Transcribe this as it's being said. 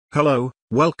Hello,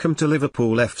 welcome to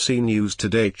Liverpool FC News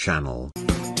Today channel.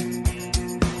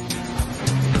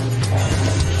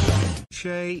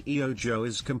 Sheyi Ojo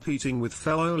is competing with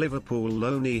fellow Liverpool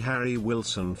loanee Harry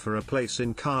Wilson for a place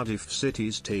in Cardiff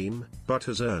City's team, but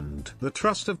has earned the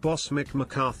trust of boss Mick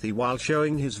McCarthy while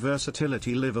showing his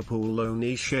versatility. Liverpool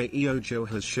loanee Sheyi Ojo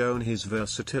has shown his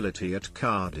versatility at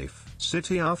Cardiff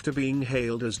City after being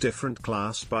hailed as different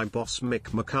class by boss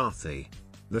Mick McCarthy.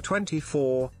 The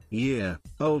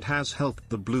 24-year-old has helped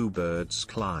the Bluebirds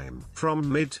climb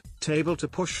from mid-table to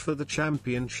push for the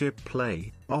championship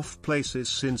play-off places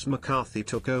since McCarthy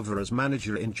took over as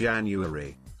manager in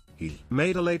January. He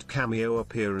made a late cameo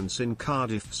appearance in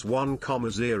Cardiff's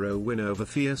 1-0 win over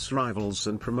fierce rivals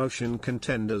and promotion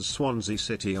contenders Swansea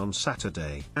City on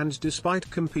Saturday. And despite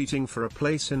competing for a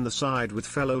place in the side with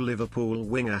fellow Liverpool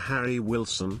winger Harry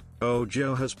Wilson,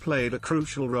 Ojo has played a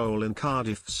crucial role in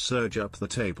Cardiff's surge up the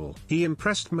table. He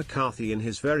impressed McCarthy in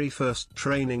his very first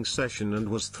training session and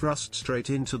was thrust straight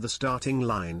into the starting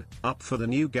line, up for the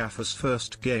new gaffer's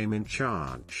first game in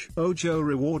charge. Ojo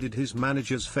rewarded his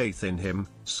manager's faith in him,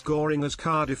 scoring as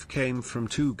Cardiff came from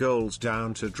 2 goals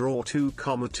down to draw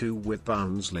 2-2 with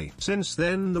Barnsley. Since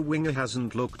then the winger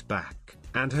hasn't looked back,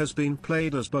 and has been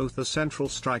played as both a central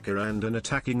striker and an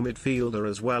attacking midfielder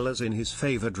as well as in his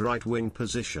favoured right-wing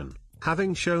position,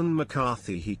 having shown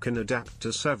McCarthy he can adapt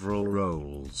to several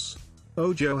roles.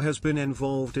 Ojo has been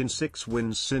involved in 6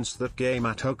 wins since that game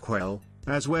at Oakwell,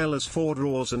 as well as 4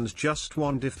 draws and just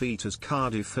 1 defeat as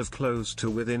Cardiff have closed to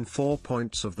within 4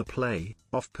 points of the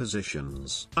play-off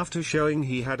positions. After showing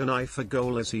he had an eye for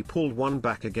goal as he pulled one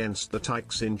back against the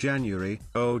Tykes in January,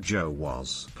 Ojo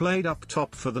was played up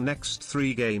top for the next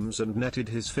 3 games and netted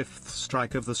his 5th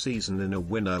strike of the season in a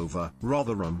win over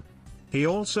Rotherham. He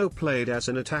also played as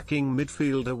an attacking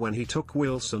midfielder when he took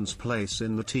Wilson's place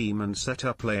in the team and set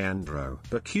up Leandro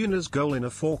Bacuna's goal in a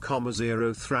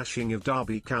 4-0 thrashing of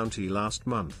Derby County last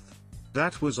month.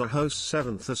 That was a host's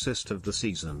 7th assist of the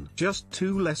season. Just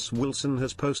 2 less Wilson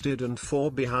has posted and 4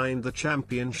 behind the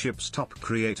championship's top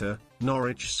creator,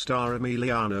 Norwich star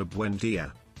Emiliano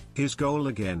Buendia. His goal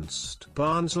against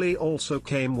Barnsley also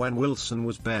came when Wilson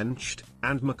was benched,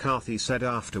 and McCarthy said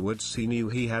afterwards he knew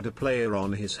he had a player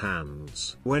on his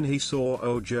hands when he saw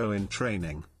Ojo in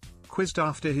training. Quizzed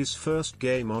after his first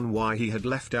game on why he had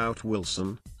left out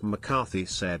Wilson, McCarthy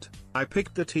said, "I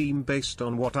picked the team based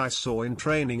on what I saw in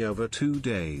training over 2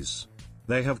 days.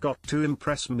 They have got to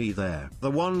impress me there. The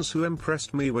ones who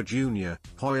impressed me were Junior,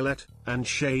 Hoylett, and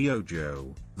Sheyi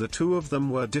Ojo. The 2 of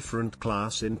them were different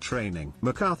class in training."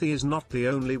 McCarthy is not the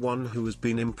only one who has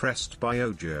been impressed by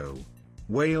Ojo.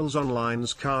 Wales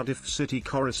Online's Cardiff City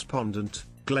correspondent,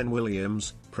 Glenn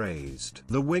Williams, praised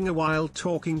the winger while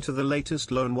talking to the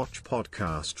latest Loan Watch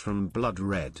podcast from Blood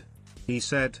Red. He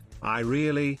said, "I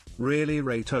really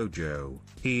rate Ojo.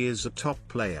 He is a top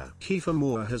player. Kiefer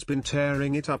Moore has been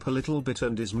tearing it up a little bit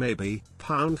and is maybe,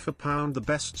 pound for pound, the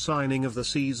best signing of the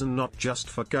season not just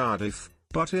for Cardiff,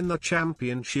 but in the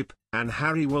championship, and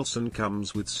Harry Wilson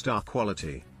comes with star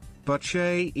quality. But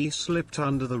Sheyi slipped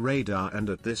under the radar, and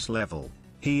at this level,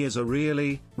 he is a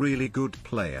really good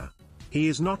player. He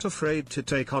is not afraid to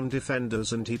take on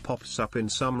defenders and he pops up in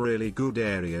some really good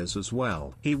areas as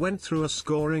well. He went through a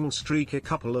scoring streak a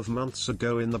couple of months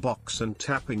ago in the box and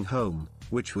tapping home,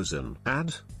 which was an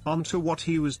add-on to what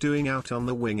he was doing out on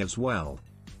the wing as well.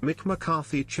 Mick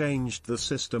McCarthy changed the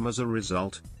system as a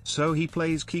result, so he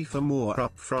plays Kiefer Moore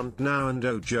up front now and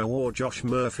Ojo or Josh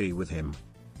Murphy with him.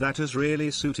 That has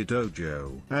really suited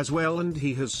Ojo as well, and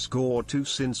he has scored 2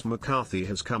 since McCarthy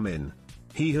has come in.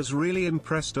 He has really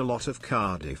impressed a lot of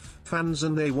Cardiff fans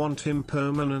and they want him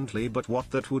permanently, but what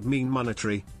that would mean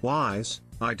monetary-wise,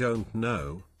 I don't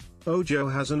know." Ojo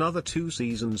has another 2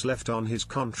 seasons left on his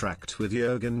contract with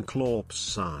Jurgen Klopp's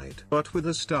side. But with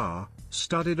a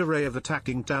star-studded array of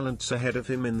attacking talents ahead of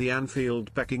him in the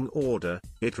Anfield pecking order,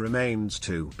 it remains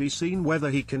to be seen whether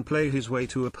he can play his way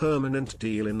to a permanent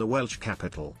deal in the Welsh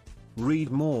capital.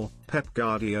 Read more, Pep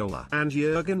Guardiola and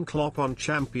Jurgen Klopp on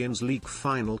Champions League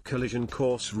final collision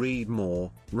course. Read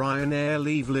more, Ryanair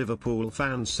leave Liverpool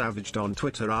fans savaged on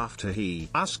Twitter after he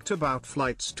asked about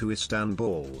flights to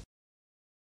Istanbul.